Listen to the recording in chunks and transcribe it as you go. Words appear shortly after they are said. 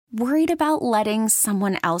Worried about letting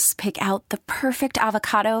someone else pick out the perfect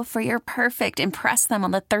avocado for your perfect impress them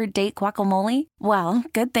on the third date guacamole? Well,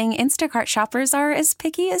 good thing Instacart shoppers are as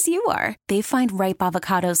picky as you are. They find ripe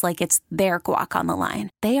avocados like it's their guac on the line.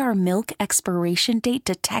 They are milk expiration date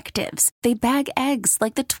detectives. They bag eggs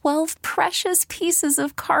like the 12 precious pieces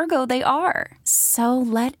of cargo they are. So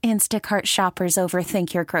let Instacart shoppers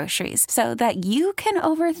overthink your groceries so that you can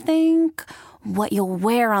overthink what you'll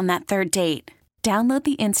wear on that third date. Download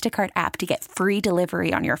the Instacart app to get free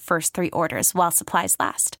delivery on your first 3 orders while supplies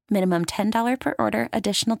last. Minimum $10 per order.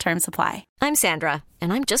 Additional terms apply. I'm Sandra,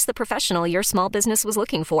 and I'm just the professional your small business was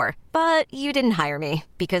looking for. But you didn't hire me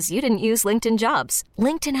because you didn't use LinkedIn Jobs.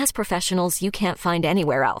 LinkedIn has professionals you can't find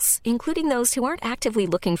anywhere else, including those who aren't actively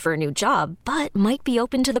looking for a new job, but might be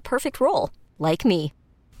open to the perfect role, like me.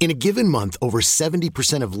 In a given month, over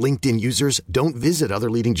 70% of LinkedIn users don't visit other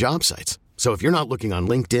leading job sites. So if you're not looking on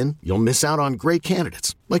LinkedIn, you'll miss out on great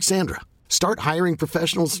candidates like Sandra. Start hiring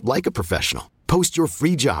professionals like a professional. Post your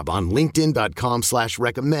free job on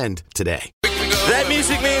linkedin.com/recommend today. That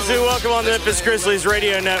music means we welcome on the Memphis Grizzlies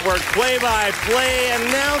Radio Network play-by-play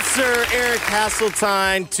announcer Eric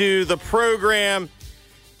Hasseltine to the program.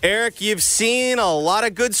 Eric, you've seen a lot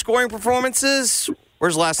of good scoring performances.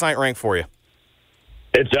 Where's last night rank for you?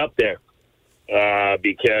 It's up there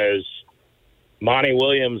because Monty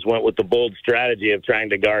Williams went with the bold strategy of trying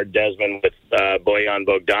to guard Desmond with Bojan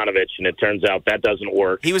Bogdanovic, and it turns out that doesn't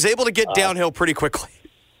work. He was able to get downhill pretty quickly.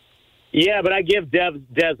 Yeah, but I give Des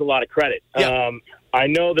a lot of credit. Yeah. I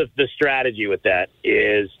know that the strategy with that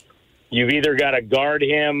is you've either got to guard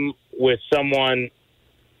him with someone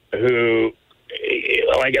who,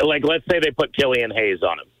 like let's say they put Killian Hayes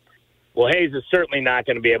on him. Well, Hayes is certainly not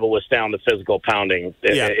going to be able to withstand the physical pounding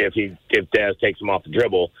if Des takes him off the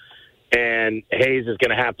dribble. And Hayes is going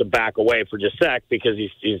to have to back away for just a sec because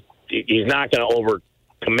he's not going to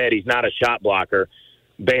overcommit. He's not a shot blocker.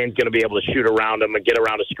 Bane's going to be able to shoot around him and get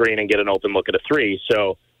around a screen and get an open look at a three.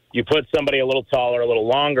 So you put somebody a little taller, a little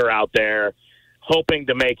longer out there, hoping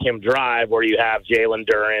to make him drive, where you have Jalen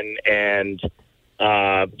Duren and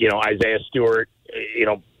Isaiah Stewart,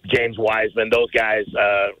 James Wiseman, those guys,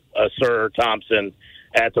 Sir Thompson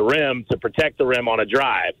at the rim to protect the rim on a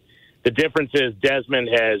drive. The difference is Desmond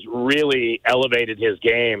has really elevated his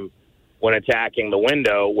game when attacking the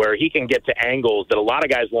window, where he can get to angles that a lot of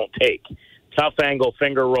guys won't take. Tough angle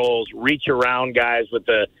finger rolls, reach around guys with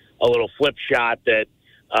a little flip shot that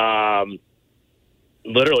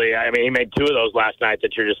literally, he made 2 of those last night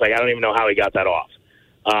that you're just like, I don't even know how he got that off.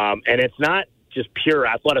 And it's not just pure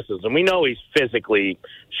athleticism. We know he's physically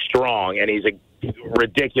strong and he's a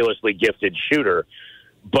ridiculously gifted shooter.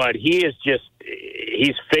 But he's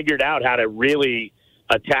figured out how to really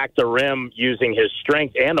attack the rim using his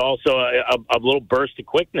strength and also a little burst of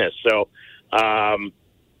quickness. So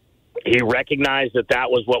he recognized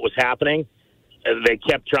that was what was happening. They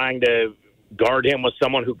kept trying to guard him with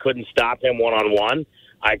someone who couldn't stop him one-on-one.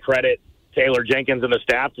 I credit Taylor Jenkins and the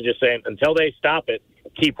staff to just saying, until they stop it,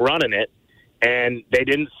 keep running it. And they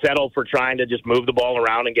didn't settle for trying to just move the ball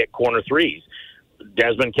around and get corner threes.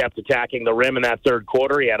 Desmond kept attacking the rim in that third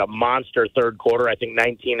quarter. He had a monster third quarter, I think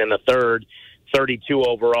 19 in the third, 32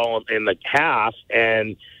 overall in the half.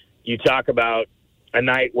 And you talk about a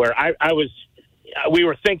night where we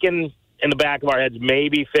were thinking in the back of our heads,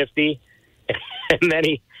 maybe 50. And then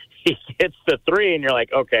he hits the three, and you're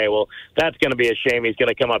like, okay, well, that's going to be a shame. He's going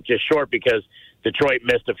to come up just short because Detroit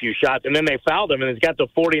missed a few shots, and then they fouled him, and he's got to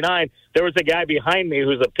 49. There was a guy behind me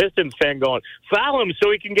who's a Pistons fan going, foul him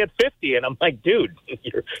so he can get 50. And I'm like, dude,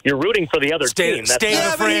 you're rooting for the other team. Stay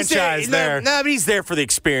in the franchise there. No, but he's there for the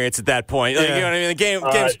experience at that point. Like, the games,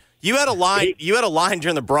 you had a line. You had a line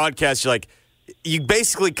during the broadcast. You're like, you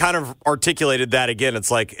basically kind of articulated that again.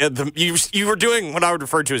 It's like you were doing what I would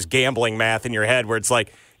refer to as gambling math in your head, where it's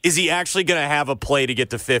like, is he actually going to have a play to get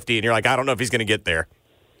to 50? And you're like, I don't know if he's going to get there.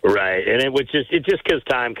 Right, and it just because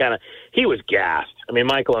time he was gassed.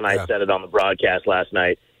 Michael and I said it on the broadcast last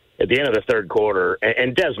night at the end of the third quarter,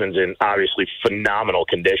 and Desmond's in obviously phenomenal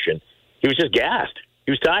condition. He was just gassed.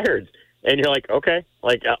 He was tired, and you're like, okay,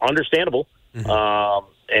 understandable.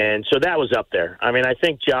 Mm-hmm. And so that was up there. I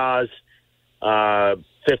think Jaws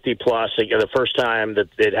 50 plus, the first time that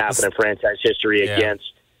it happened in franchise history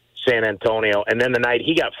against San Antonio, and then the night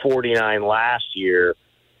he got 49 last year,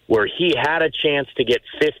 where he had a chance to get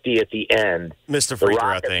 50 at the end. Missed a free throw,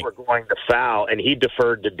 I think. The Rockets were going to foul, and he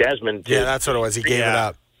deferred to Desmond. Yeah, that's what it was. He gave it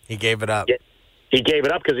up. He gave it up. He gave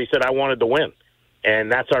it up because he said, I wanted to win.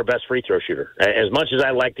 And that's our best free throw shooter. As much as I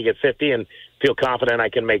like to get 50 and feel confident I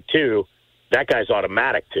can make 2, that guy's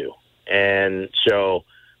automatic 2. And so,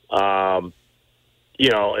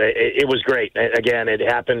 it was great. Again, it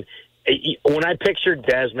happened. When I pictured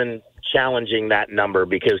Desmond challenging that number,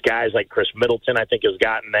 because guys like Chris Middleton, I think, has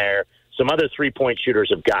gotten there. Some other three-point shooters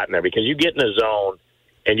have gotten there, because you get in a zone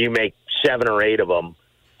and you make 7 or 8 of them,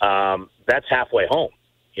 that's halfway home,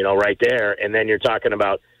 right there. And then you're talking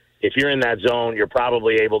about, if you're in that zone, you're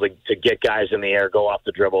probably able to get guys in the air, go off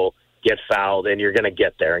the dribble, get fouled, and you're going to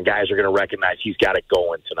get there. And guys are going to recognize he's got it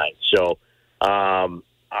going tonight. So,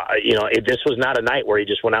 this was not a night where he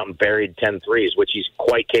just went out and buried 10 threes, which he's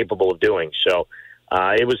quite capable of doing. So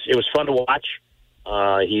it was fun to watch.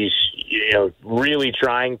 He's really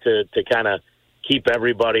trying to kind of keep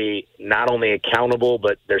everybody not only accountable,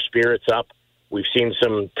 but their spirits up. We've seen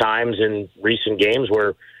some times in recent games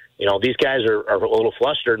where these guys are a little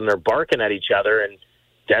flustered and they're barking at each other, and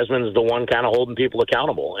Desmond's the one kind of holding people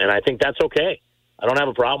accountable. And I think that's okay. I don't have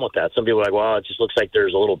a problem with that. Some people are like, well, it just looks like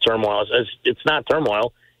there's a little turmoil. It's not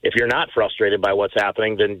turmoil. If you're not frustrated by what's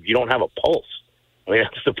happening, then you don't have a pulse. I mean,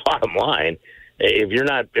 that's the bottom line. If you're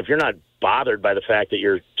not bothered by the fact that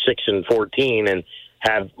you're 6-14 and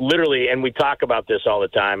have literally, and we talk about this all the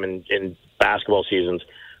time in basketball seasons,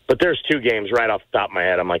 but there's 2 games right off the top of my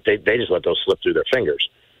head. I'm like, they just let those slip through their fingers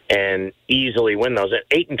and easily win those. At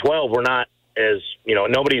 8-12, we're not as,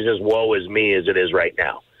 nobody's as woe as me as it is right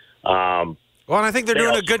now. Well, and I think they're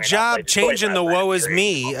doing a good job changing the woe is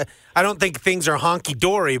me. I don't think things are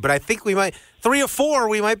honky-dory, but I think we might, 3 or 4,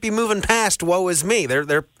 we might be moving past woe is me.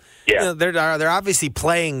 They're obviously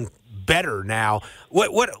playing better now.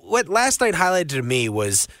 What last night highlighted to me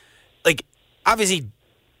was, like, obviously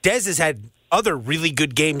Dez has had other really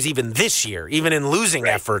good games even this year, even in losing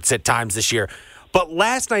efforts at times this year. But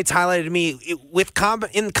last night's highlighted to me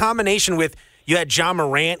in combination with, you had John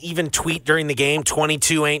Morant even tweet during the game,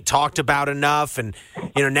 22 ain't talked about enough. And,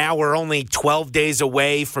 now we're only 12 days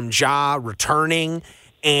away from Ja returning.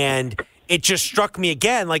 And it just struck me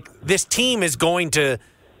again, like, this team is going to,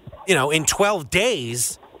 in 12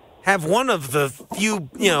 days, have one of the few,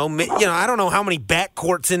 I don't know how many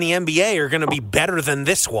backcourts in the NBA are going to be better than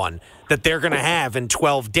this one that they're going to have in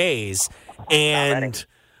 12 days. And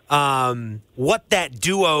what that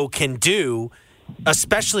duo can do,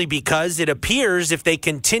 especially because it appears if they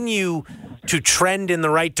continue to trend in the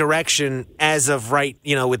right direction as of right,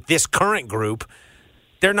 with this current group,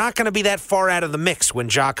 they're not going to be that far out of the mix when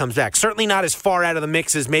Ja comes back. Certainly not as far out of the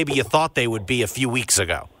mix as maybe you thought they would be a few weeks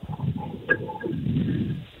ago.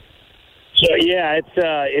 So, yeah,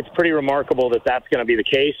 it's pretty remarkable that that's going to be the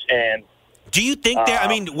case. And do you think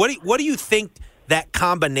what do you think that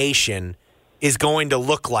combination is going to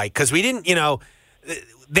look like? Because we didn't,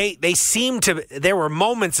 they seem to. There were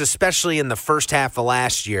moments, especially in the first half of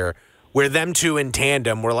last year, where them two in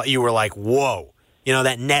tandem you were like, whoa.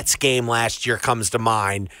 That Nets game last year comes to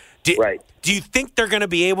mind. Do you think they're going to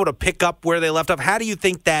be able to pick up where they left off? How do you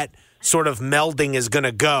think that sort of melding is going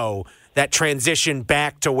to go? That transition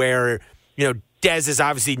back to where Dez is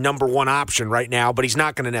obviously number one option right now, but he's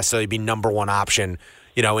not going to necessarily be number one option,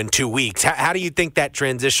 in 2 weeks. How do you think that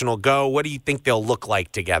transition will go? What do you think they'll look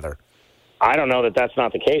like together? I don't know that that's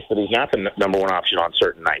not the case, that he's not the number one option on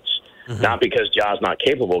certain nights. Mm-hmm. Not because Ja's not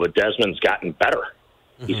capable, but Desmond's gotten better.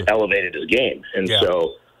 Mm-hmm. He's elevated his game. And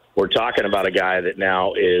so we're talking about a guy that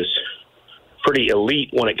now is pretty elite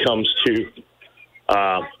when it comes to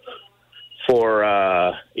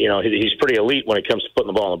he's pretty elite when it comes to putting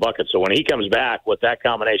the ball in the bucket. So when he comes back, what that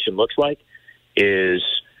combination looks like is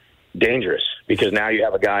dangerous, because now you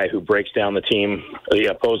have a guy who breaks down the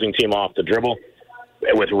opposing team off the dribble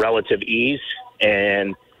with relative ease,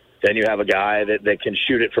 and then you have a guy that can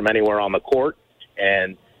shoot it from anywhere on the court.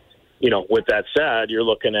 And with that said, you're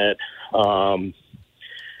looking at a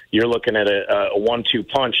 1-2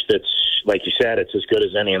 punch that's, like you said, it's as good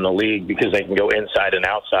as any in the league, because they can go inside and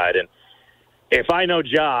outside. And if I know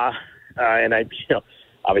Ja, and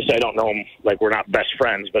obviously I don't know him, like, we're not best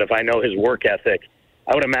friends, but if I know his work ethic,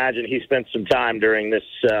 I would imagine he spent some time during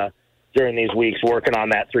these weeks working on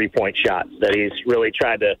that 3-point shot, that he's really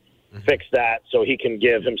tried to fix that so he can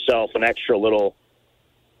give himself an extra little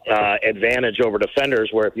advantage over defenders,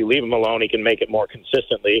 where if you leave him alone, he can make it more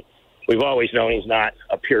consistently. We've always known he's not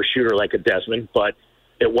a pure shooter like a Desmond, but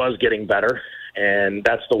it was getting better, and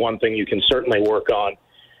that's the one thing you can certainly work on,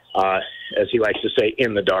 as he likes to say,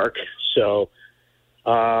 in the dark. So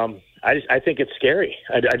I think it's scary.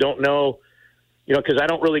 I don't know, because I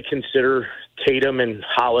don't really consider Tatum and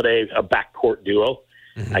Holiday a backcourt duo.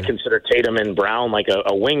 Mm-hmm. I consider Tatum and Brown like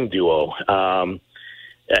a wing duo.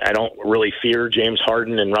 I don't really fear James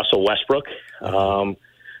Harden and Russell Westbrook.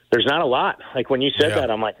 There's not a lot. Like, when you said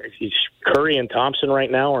that, I'm like, Curry and Thompson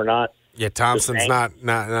right now are not Yeah, Thompson's not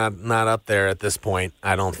up there at this point,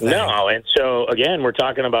 I don't think. No, and so again, we're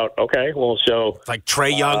talking about it's like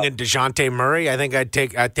Trae Young and DeJounte Murray. I think I'd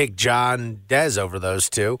take John Dez over those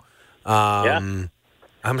two. I'm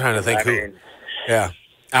trying to think who. Yeah,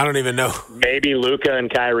 I don't even know. Maybe Luka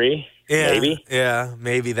and Kyrie. Yeah, maybe. Yeah,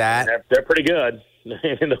 maybe that. They're pretty good.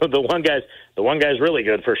 the one guy's really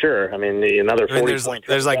good for sure. I mean, another 40 points.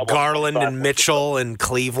 There's like Garland and Mitchell in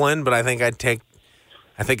Cleveland, but I think I'd take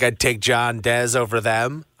John Dez over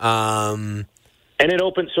them. And that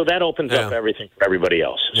opens up everything for everybody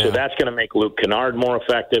else. Yeah. So that's going to make Luke Kennard more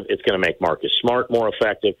effective. It's going to make Marcus Smart more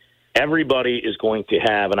effective. Everybody is going to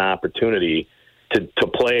have an opportunity to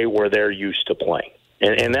play where they're used to playing.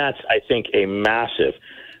 And that's, I think, a massive,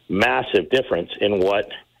 massive difference in what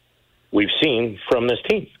we've seen from this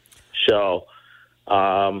team. So,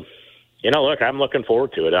 look, I'm looking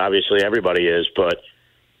forward to it. Obviously, everybody is. But,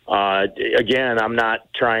 again, I'm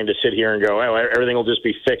not trying to sit here and go, everything will just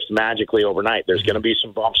be fixed magically overnight. There's going to be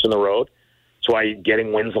some bumps in the road. That's why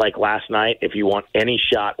getting wins like last night, if you want any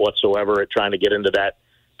shot whatsoever at trying to get into that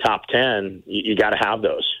top 10, you got to have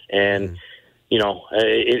those. And,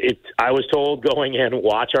 I was told going in,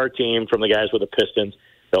 watch our team from the guys with the Pistons.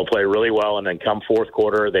 They'll play really well, and then come fourth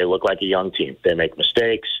quarter, they look like a young team. They make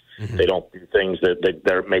mistakes. Mm-hmm. They don't do things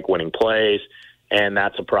that make winning plays, and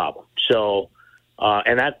that's a problem. So,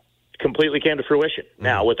 and that completely came to fruition. Mm-hmm.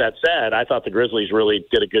 Now, with that said, I thought the Grizzlies really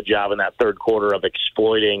did a good job in that third quarter of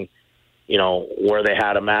exploiting, where they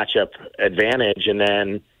had a matchup advantage, and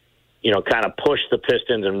then, kind of pushed the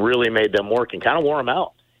Pistons and really made them work and kind of wore them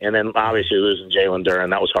out. And then, obviously, losing Jalen Duren,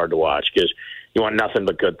 that was hard to watch because you want nothing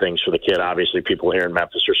but good things for the kid. Obviously, people here in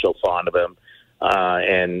Memphis are so fond of him,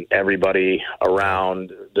 and everybody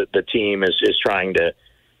around the team is trying to,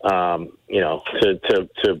 I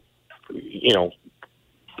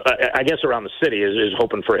guess around the city is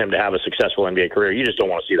hoping for him to have a successful NBA career. You just don't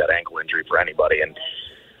want to see that ankle injury for anybody. And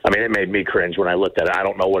I mean, it made me cringe when I looked at it. I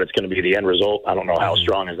don't know what it's going to be the end result. I don't know how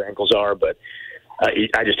strong his ankles are, but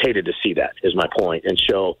I just hated to see that. Is my point. And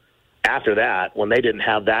so. After that, when they didn't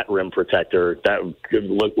have that rim protector, that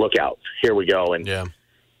look out. Here we go. And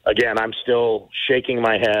again, I'm still shaking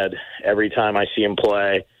my head every time I see him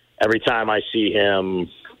play. Every time I see him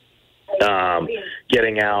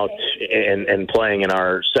getting out and playing in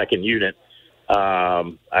our second unit,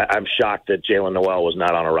 I'm shocked that Jalen Noel was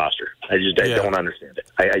not on a roster. I don't understand it.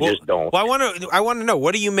 I just don't. Well, I want to know,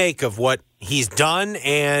 what do you make of what he's done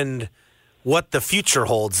and what the future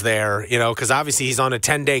holds there, because obviously he's on a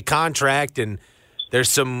 10-day contract and there's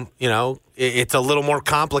some, it's a little more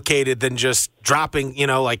complicated than just dropping,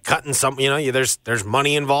 like cutting something, there's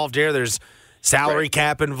money involved here. There's salary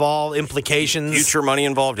cap involved, implications. Future money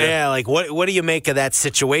involved. Yeah, like what do you make of that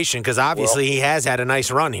situation? Because obviously he has had a nice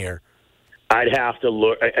run here. I'd have to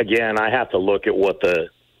look, again, I have to look at what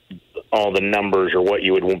all the numbers or what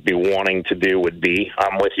you would be wanting to do would be.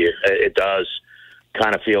 I'm with you. It does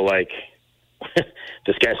kind of feel like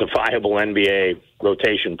this guy's a viable NBA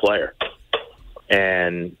rotation player,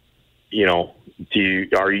 and do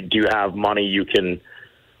you have money you can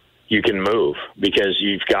move, because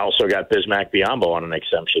you've also got Bismack Biyombo on an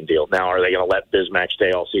exemption deal. Now, are they going to let Bismack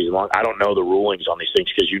stay all season long? I don't know the rulings on these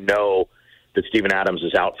things, because that Steven Adams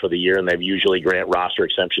is out for the year, and they've usually grant roster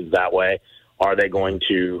exemptions that way. Are they going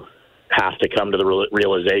to have to come to the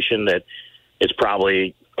realization that it's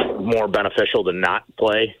probably more beneficial to not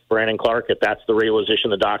play Brandon Clark, if that's the realization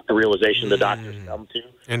the doctors come to?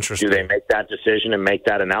 Interesting. Do they make that decision and make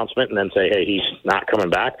that announcement and then say, hey, he's not coming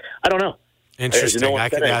back? I don't know. Interesting.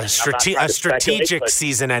 A strategic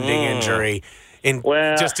season-ending injury.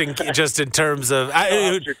 Just in terms of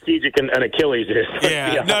strategic and Achilles is.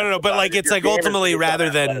 Yeah. No. But like it's like ultimately rather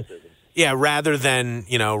than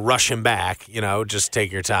rush him back, just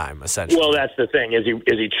take your time, essentially. Well, that's the thing. Is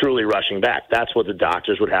he truly rushing back? That's what the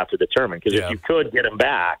doctors would have to determine. Because if you could get him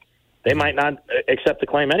back, they might not accept the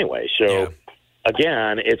claim anyway. So,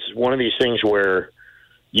 again, it's one of these things where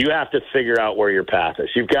you have to figure out where your path is.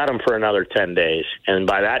 You've got him for another 10 days. And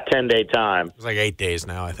by that 10-day time... It's like 8 days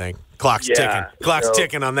now, I think. Clock's ticking. Clock's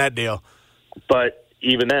ticking on that deal. But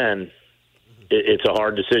even then, it's a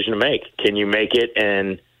hard decision to make. Can you make it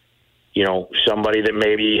and... somebody that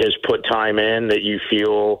maybe has put time in that you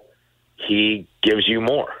feel he gives you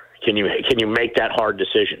more. Can you make that hard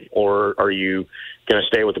decision? Or are you going to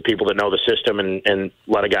stay with the people that know the system and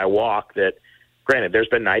let a guy walk that, granted, there's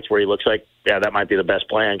been nights where he looks like, that might be the best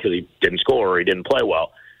plan because he didn't score or he didn't play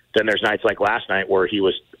well. Then there's nights like last night where he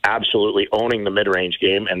was absolutely owning the mid-range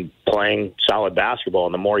game and playing solid basketball.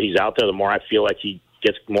 And the more he's out there, the more I feel like he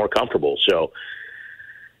gets more comfortable. So,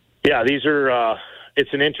 yeah, these are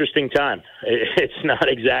it's an interesting time. It's not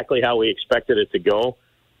exactly how we expected it to go.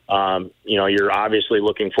 You're obviously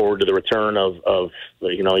looking forward to the return of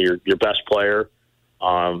your best player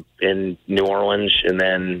in New Orleans, and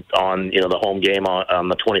then on the home game on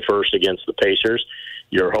the 21st against the Pacers.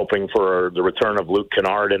 You're hoping for the return of Luke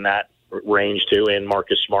Kennard in that range too, and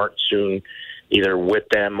Marcus Smart soon, either with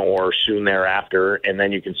them or soon thereafter, and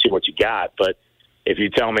then you can see what you got. But if you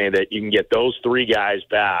tell me that you can get those three guys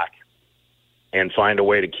back and find a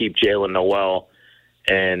way to keep Jalen Noel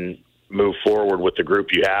and move forward with the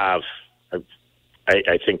group you have,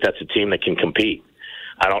 I think that's a team that can compete.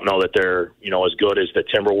 I don't know that they're as good as the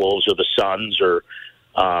Timberwolves or the Suns or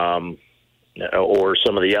some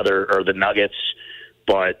of the other, or the Nuggets,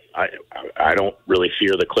 but I don't really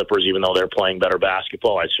fear the Clippers, even though they're playing better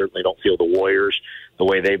basketball. I certainly don't feel the Warriors the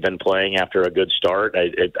way they've been playing after a good start.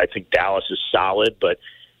 I think Dallas is solid, but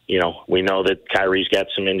we know that Kyrie's got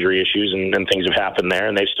some injury issues and things have happened there,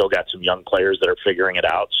 and they've still got some young players that are figuring it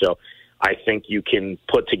out. So I think you can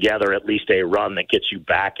put together at least a run that gets you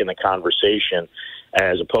back in the conversation,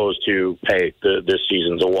 as opposed to, hey, this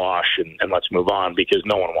season's a wash and let's move on, because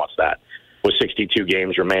no one wants that. With 62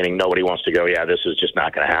 games remaining, nobody wants to go, yeah, this is just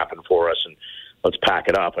not going to happen for us, and let's pack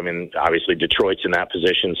it up. I mean, obviously Detroit's in that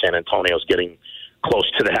position. San Antonio's getting close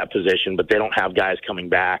to that position, but they don't have guys coming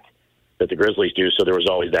back that the Grizzlies do, so there was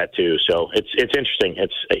always that too. So it's interesting.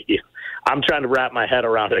 I'm trying to wrap my head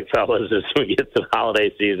around it, fellas, as we get to the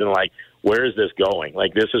holiday season. Like, where is this going?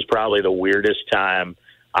 Like, this is probably the weirdest time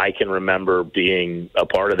I can remember being a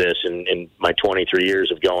part of this in my 23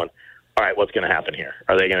 years of going, all right, what's going to happen here?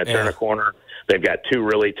 Are they going to turn a corner? They've got two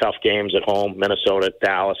really tough games at home, Minnesota,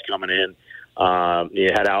 Dallas coming in. You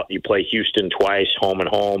head out, you play Houston twice, home and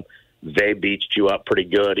home. They beached you up pretty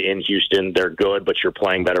good in Houston. They're good, but you're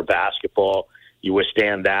playing better basketball. You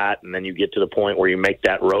withstand that, and then you get to the point where you make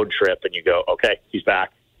that road trip and you go, okay, he's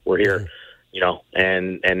back. We're here.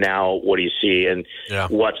 And now what do you see? And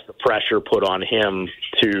what's the pressure put on him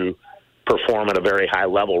to perform at a very high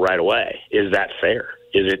level right away? Is that fair?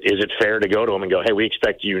 Is it fair to go to him and go, hey, we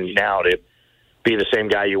expect you now to be the same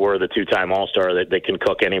guy you were, the two-time All-Star that can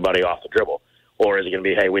cook anybody off the dribble? Or is it going to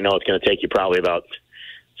be, hey, we know it's going to take you probably about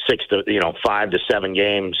 5 to 7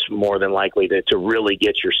 games, more than likely, to really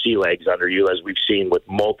get your sea legs under you, as we've seen with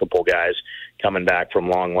multiple guys coming back from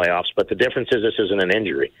long layoffs. But the difference is this isn't an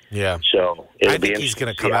injury. Yeah. So I think he's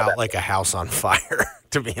going to come out like a house on fire,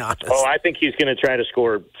 to be honest. Oh, I think he's going to try to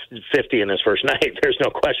score 50 in his first night. There's no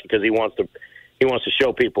question, because he wants to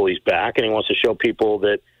show people he's back, and he wants to show people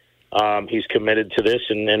that he's committed to this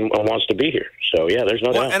and wants to be here. So, yeah, there's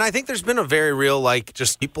no doubt. And I think there's been a very real,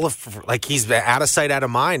 just people have, he's out of sight, out of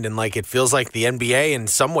mind, and, it feels like the NBA in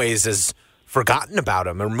some ways has forgotten about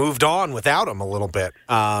him or moved on without him a little bit.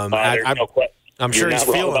 I'm sure he's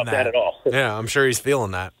feeling that at all. Yeah, I'm sure he's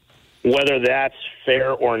feeling that. Whether that's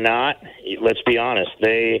fair or not, let's be honest.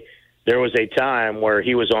 There was a time where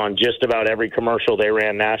he was on just about every commercial they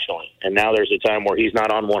ran nationally, and now there's a time where he's not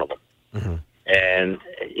on one of them. Mm-hmm. And,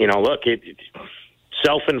 look,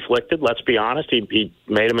 self-inflicted, let's be honest. He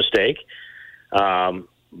made a mistake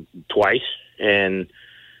twice, and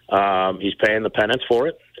he's paying the penance for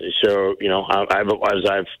it. So, as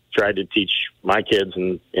I've tried to teach my kids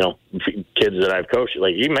and, kids that I've coached,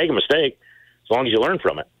 you make a mistake as long as you learn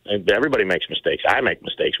from it. And everybody makes mistakes. I make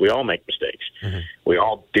mistakes. We all make mistakes. Mm-hmm. We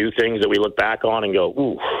all do things that we look back on and go,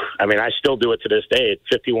 ooh. I mean, I still do it to this day at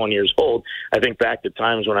 51 years old. I think back to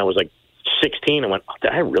times when I was 16 and went, oh,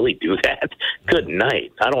 did I really do that? Good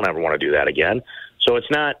night. I don't ever want to do that again. So it's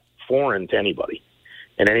not foreign to anybody.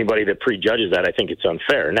 And anybody that prejudges that, I think it's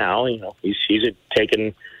unfair. Now, he's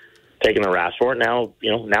taking the rap for it. Now,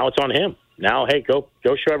 now it's on him. Now, hey, go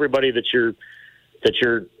show everybody that you're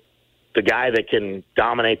the guy that can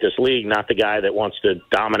dominate this league, not the guy that wants to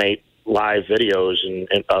dominate live videos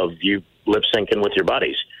and of you lip syncing with your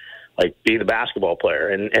buddies. Be the basketball player.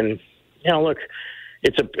 And look,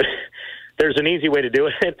 there's an easy way to do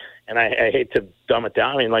it, and I hate to dumb it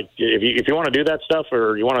down. I mean, if you want to do that stuff,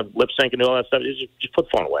 or you want to lip sync and do all that stuff, just put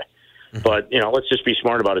the phone away. Mm-hmm. But let's just be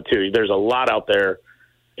smart about it too. There's a lot out there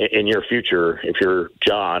in your future if you're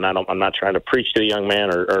John. I'm not trying to preach to the young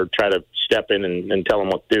man or try to step in and tell him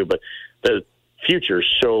what to do, but the future's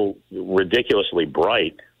so ridiculously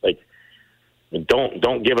bright.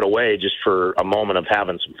 Don't give it away just for a moment of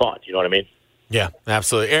having some fun. You know what I mean? Yeah,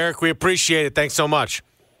 absolutely. Eric, we appreciate it. Thanks so much.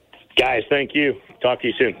 Guys, thank you. Talk to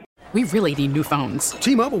you soon. We really need new phones.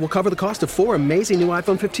 T-Mobile will cover the cost of 4 amazing new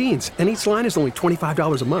iPhone 15s, and each line is only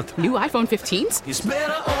 $25 a month. New iPhone 15s? It's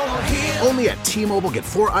better over here. Only at T-Mobile, get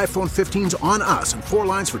 4 iPhone 15s on us and 4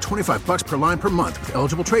 lines for $25 per line per month with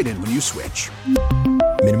eligible trade-in when you switch.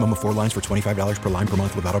 Minimum of 4 lines for $25 per line per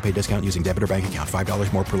month with autopay discount using debit or bank account.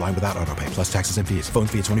 $5 more per line without autopay, plus taxes and fees. Phone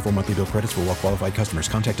fee at 24 monthly bill credits for well-qualified customers.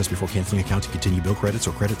 Contact us before canceling account to continue bill credits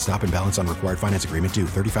or credit stop and balance on required finance agreement due.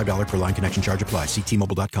 $35 per line connection charge applies. See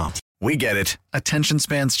T-Mobile.com. We get it. Attention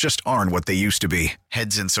spans just aren't what they used to be.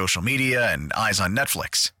 Heads in social media and eyes on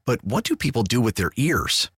Netflix. But what do people do with their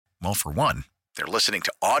ears? Well, for one, they're listening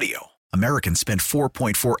to audio. Americans spend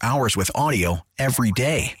 4.4 hours with audio every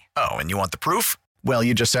day. Oh, and you want the proof? Well,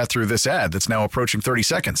 you just sat through this ad that's now approaching 30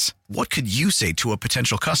 seconds. What could you say to a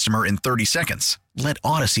potential customer in 30 seconds? Let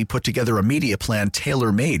Odyssey put together a media plan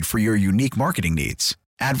tailor-made for your unique marketing needs.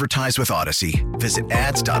 Advertise with Odyssey. Visit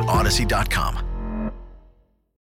ads.odyssey.com.